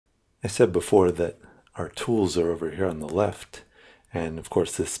I said before that our tools are over here on the left, and of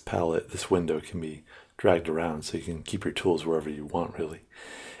course this palette, this window can be dragged around so you can keep your tools wherever you want really.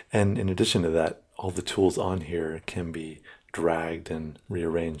 And in addition to that, all the tools on here can be dragged and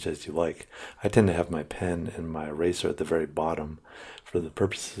rearranged as you like. I tend to have my pen and my eraser at the very bottom. For the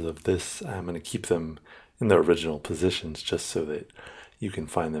purposes of this, I'm going to keep them in their original positions just so that you can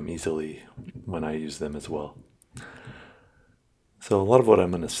find them easily when I use them as well. So a lot of what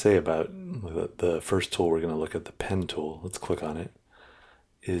I'm going to say about the first tool, we're going to look at the pen tool. Let's click on it.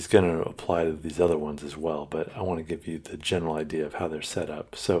 Is going to apply to these other ones as well, but I want to give you the general idea of how they're set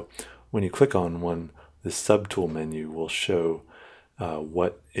up. So when you click on one, the subtool menu will show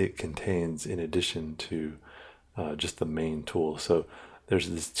what it contains in addition to just the main tool. So there's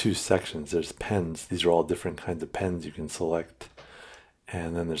these two sections. There's pens. These are all different kinds of pens you can select.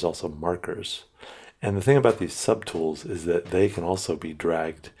 And then there's also markers. And the thing about these subtools is that they can also be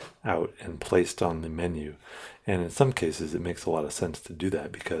dragged out and placed on the menu. And in some cases, it makes a lot of sense to do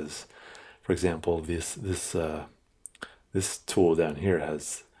that because, for example, this tool down here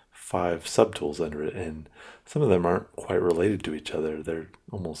has 5 subtools under it, and some of them aren't quite related to each other. They're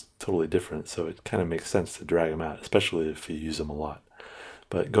almost totally different, so it kind of makes sense to drag them out, especially if you use them a lot.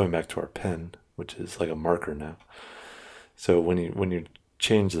 But going back to our pen, which is like a marker now. So when you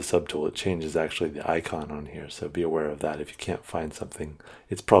change the subtool, it changes actually the icon on here. So be aware of that. If you can't find something,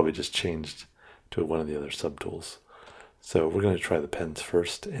 it's probably just changed to one of the other subtools. So we're going to try the pens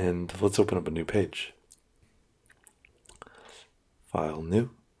first, and let's open up a new page. File, new,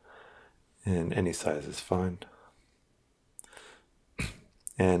 and any size is fine.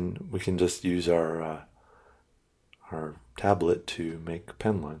 And we can just use our tablet to make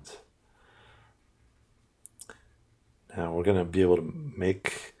pen lines. Now we're going to be able to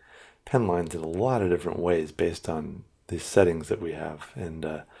make pen lines in a lot of different ways based on the settings that we have. And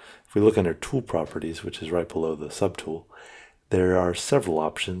if we look under tool properties, which is right below the subtool, there are several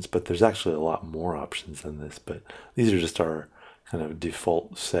options, but there's actually a lot more options than this. But these are just our kind of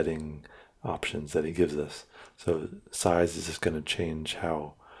default setting options that he gives us. So size is just going to change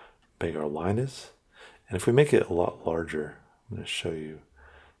how big our line is. And if we make it a lot larger, I'm going to show you.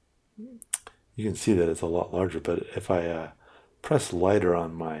 You can see that it's a lot larger, but if I press lighter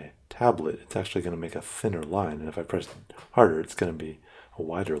on my tablet, it's actually going to make a thinner line. And if I press harder, it's going to be a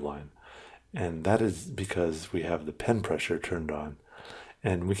wider line. And that is because we have the pen pressure turned on.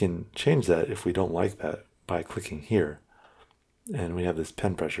 And we can change that if we don't like that by clicking here. And we have this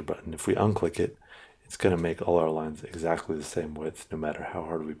pen pressure button. If we unclick it, it's going to make all our lines exactly the same width, no matter how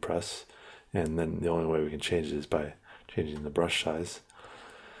hard we press. And then the only way we can change it is by changing the brush size.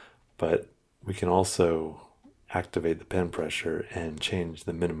 But we can also activate the pen pressure and change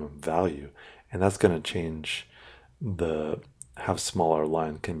the minimum value, and that's going to change how small our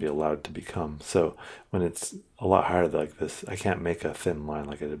line can be allowed to become. So when it's a lot higher like this, I can't make a thin line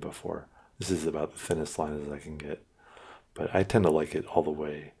like I did before. This is about the thinnest line as I can get, but I tend to like it all the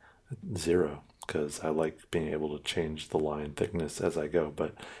way at 0 because I like being able to change the line thickness as I go.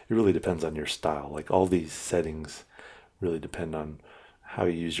 But it really depends on your style. Like all these settings really depend on how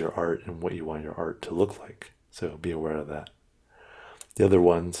you use your art and what you want your art to look like. So be aware of that. The other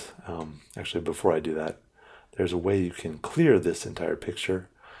ones, actually before I do that, there's a way you can clear this entire picture.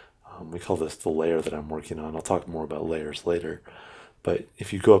 We call this the layer that I'm working on. I'll talk more about layers later. But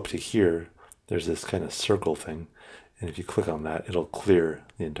if you go up to here, there's this kind of circle thing. And if you click on that, it'll clear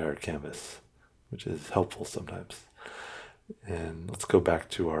the entire canvas, which is helpful sometimes. And let's go back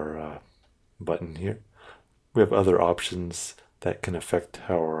to our button here. We have other options that can affect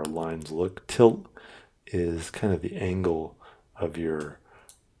how our lines look. Tilt is kind of the angle of your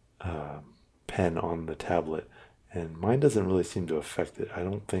pen on the tablet, and mine doesn't really seem to affect it. I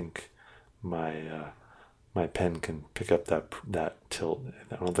don't think my pen can pick up that tilt.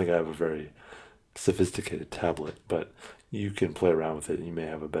 I don't think I have a very sophisticated tablet, but you can play around with it. You may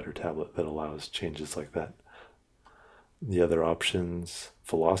have a better tablet that allows changes like that. The other options,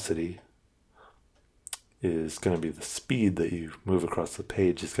 velocity, is going to be the speed that you move across the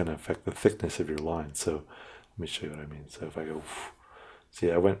page is going to affect the thickness of your line. So let me show you what I mean. So if I go,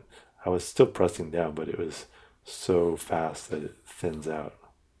 see, I was still pressing down, but it was so fast that it thins out.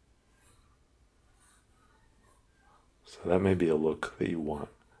 So that may be a look that you want.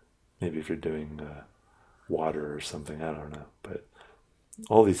 Maybe if you're doing water or something, I don't know. But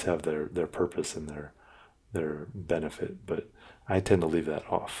all these have their purpose and their benefit, but I tend to leave that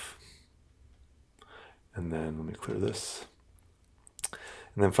off. And then let me clear this.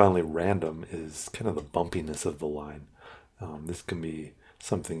 And then finally, random is kind of the bumpiness of the line. This can be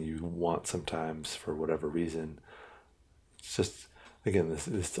something you want sometimes for whatever reason. It's just again,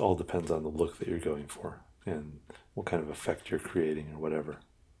 this all depends on the look that you're going for and what kind of effect you're creating or whatever.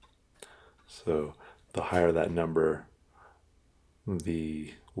 So the higher that number,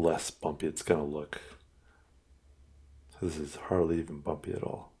 the less bumpy it's going to look. So this is hardly even bumpy at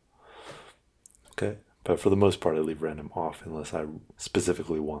all. Okay, but for the most part, I leave random off unless I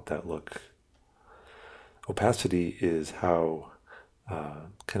specifically want that look. Opacity is how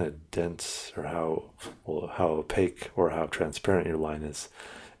kind of dense or how opaque or how transparent your line is.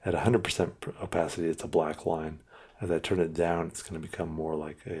 At 100% opacity, it's a black line. As I turn it down, it's going to become more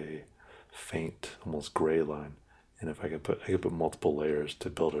like a faint, almost gray line. And if I could put multiple layers to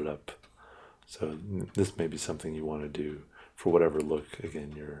build it up. So this may be something you want to do for whatever look,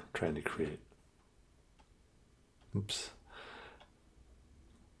 again, you're trying to create. Oops.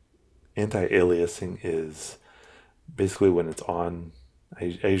 Anti-aliasing is basically when it's on, I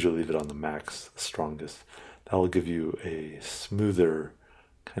usually leave it on the max, the strongest. That will give you a smoother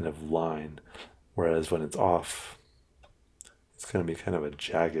kind of line, whereas when it's off, it's going to be kind of a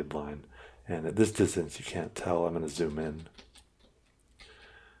jagged line. And at this distance, you can't tell. I'm going to zoom in.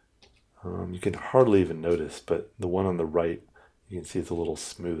 You can hardly even notice, but the one on the right, you can see it's a little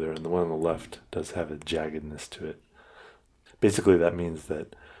smoother, and the one on the left does have a jaggedness to it. Basically, that means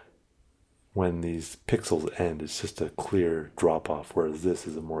that when these pixels end, it's just a clear drop off, whereas this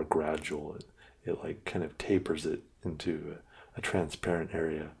is a more gradual. It like kind of tapers it into a transparent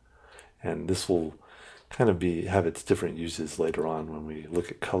area. And this will kind of have its different uses later on when we look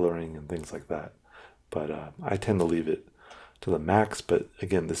at coloring and things like that. But I tend to leave it to the max, but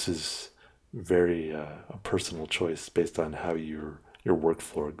again, this is very a personal choice based on how your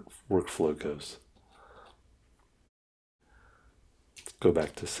workflow goes. Let's go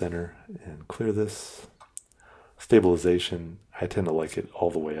back to center and clear this. Stabilization, I tend to like it all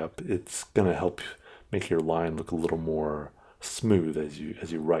the way up. It's going to help make your line look a little more smooth as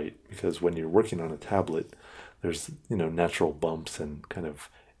you write, because when you're working on a tablet, there's natural bumps and kind of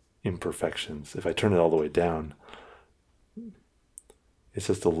imperfections. If I turn it all the way down, it's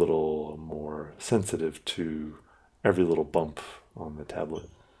just a little more sensitive to every little bump on the tablet.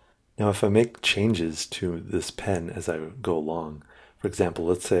 Now, if I make changes to this pen as I go along, for example,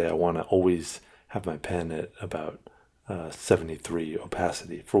 let's say I want to always have my pen at about 73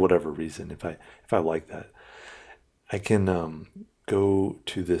 opacity for whatever reason, if I like that, I can go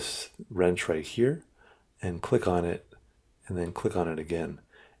to this wrench right here and click on it and then click on it again.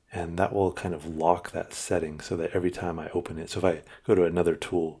 And that will kind of lock that setting so that every time I open it, so if I go to another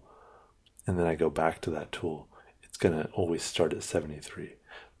tool and then I go back to that tool, it's going to always start at 73.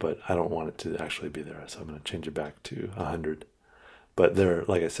 But I don't want it to actually be there, so I'm going to change it back to 100. But there,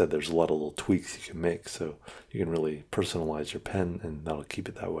 like I said, there's a lot of little tweaks you can make, so you can really personalize your pen, and that'll keep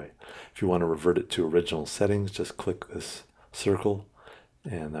it that way. If you want to revert it to original settings, just click this circle,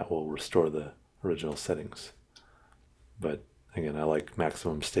 and that will restore the original settings. But again, I like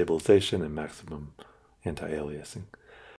maximum stabilization and maximum anti-aliasing.